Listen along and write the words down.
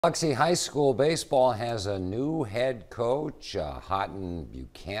Biloxi High School baseball has a new head coach, Hawtin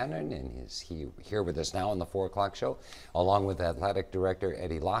Buchanan, and he's here with us now on the 4 o'clock show, along with Athletic Director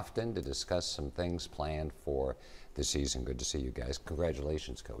Eddie Lofton, to discuss some things planned for the season. Good to see you guys.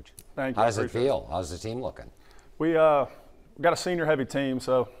 Congratulations, Coach. Thank you. How does it feel? How's the team looking? We got a senior-heavy team,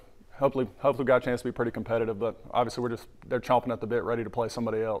 so hopefully we got a chance to be pretty competitive. But obviously, they're chomping at the bit, ready to play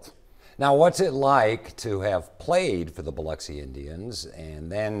somebody else. Now, what's it like to have played for the Biloxi Indians and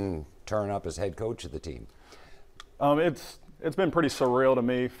then turn up as head coach of the team? It's been pretty surreal to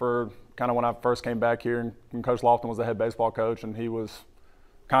me for kind of when I first came back here, and Coach Lofton was the head baseball coach, and he was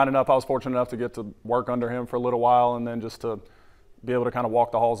kind enough. I was fortunate enough to get to work under him for a little while, and then just to be able to kind of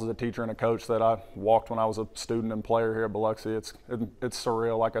walk the halls as a teacher and a coach that I walked when I was a student and player here at Biloxi. It's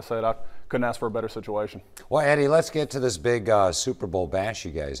surreal. Like I said, I couldn't ask for a better situation. Well, Eddie, let's get to this big Super Bowl bash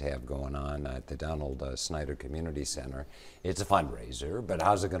you guys have going on at the Donald Snyder Community Center. It's a fundraiser, but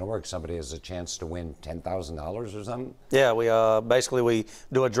how's it going to work? Somebody has a chance to win $10,000 or something? Yeah, we basically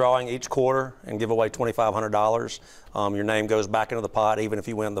do a drawing each quarter and give away $2,500. Your name goes back into the pot, even if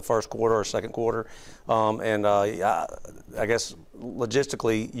you win the first quarter or second quarter. I guess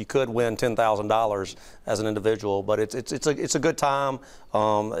logistically, you could win $10,000 as an individual, but it's a good time.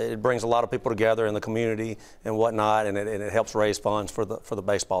 It brings a lot of people together in the community and whatnot, and it helps raise funds for the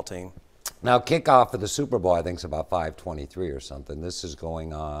baseball team. Now, kickoff for the Super Bowl, I think, is about 5:23 or something. This is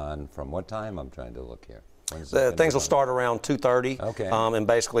going on from what time? I'm trying to look here. Things will start around 2:30, okay, and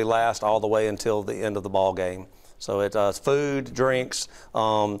basically last all the way until the end of the ball game. So it's food, drinks,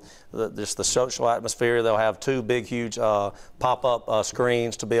 just the social atmosphere. They'll have two big, huge pop-up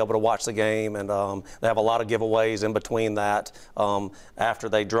screens to be able to watch the game, and they have a lot of giveaways in between that. After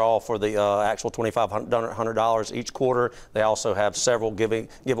they draw for the actual $2,500 each quarter, they also have several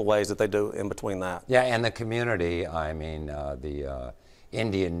giveaways that they do in between that. Yeah, and the community, I mean, the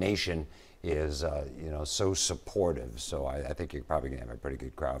Indian Nation is so supportive, so I think you're probably going to have a pretty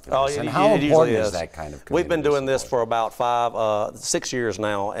good crowd for this. And how important is that kind of community? We've been doing this for about 6 years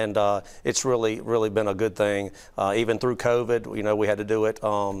now, and it's really been a good thing. Even through COVID, we had to do it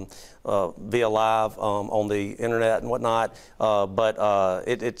via live on the internet and whatnot, but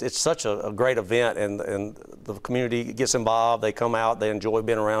it's such a great event, and the community gets involved. They come out, they enjoy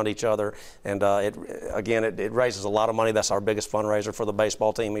being around each other, and it raises a lot of money. That's our biggest fundraiser for the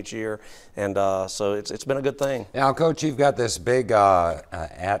baseball team each year. And so it's been a good thing. Now, Coach, you've got this big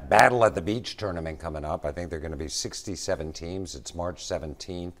Battle at the Beach tournament coming up. I think there are going to be 67 teams. It's March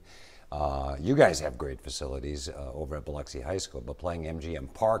 17th. You guys have great facilities over at Biloxi High School, but playing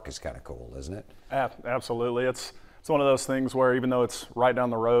MGM Park is kind of cool, isn't it? Absolutely. It's one of those things where even though it's right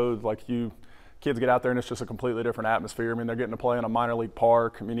down the road, like kids get out there and it's just a completely different atmosphere. I mean, they're getting to play in a minor league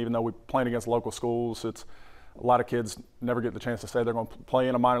park. I mean, even though we're playing against local schools, a lot of kids never get the chance to say they're going to play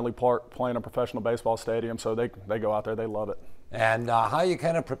in a minor league park, play in a professional baseball stadium, so they go out there, they love it. And how are you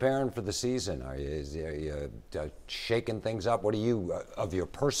kind of preparing for the season? Are you shaking things up? What do you, of your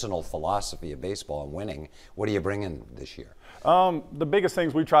personal philosophy of baseball and winning, what are you bringing this year? The biggest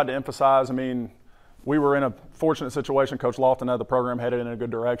things we tried to emphasize, I mean, we were in a fortunate situation. Coach Lofton had the program headed in a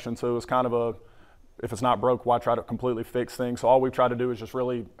good direction, so it was kind of if it's not broke, why try to completely fix things? So all we've tried to do is just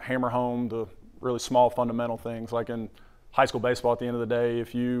really hammer home the really small fundamental things. Like in high school baseball, at the end of the day,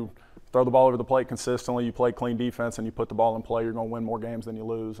 if you throw the ball over the plate consistently, you play clean defense, and you put the ball in play, you're going to win more games than you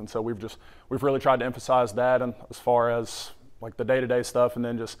lose. And so we've really tried to emphasize that, and as far as like the day-to-day stuff, and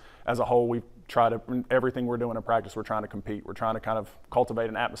then just as a whole, we try to, everything we're doing in practice, we're trying to compete. We're trying to kind of cultivate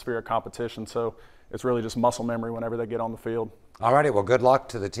an atmosphere of competition. So it's really just muscle memory whenever they get on the field. All righty, well, good luck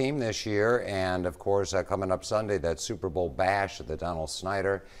to the team this year, and of course, coming up Sunday, that Super Bowl bash at the Donald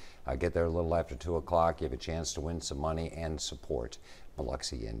Snyder. Get there a little after 2 o'clock. You have a chance to win some money and support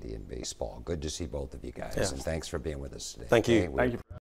Biloxi Indian baseball. Good to see both of you guys, and thanks for being with us today. Thank you. Thank you.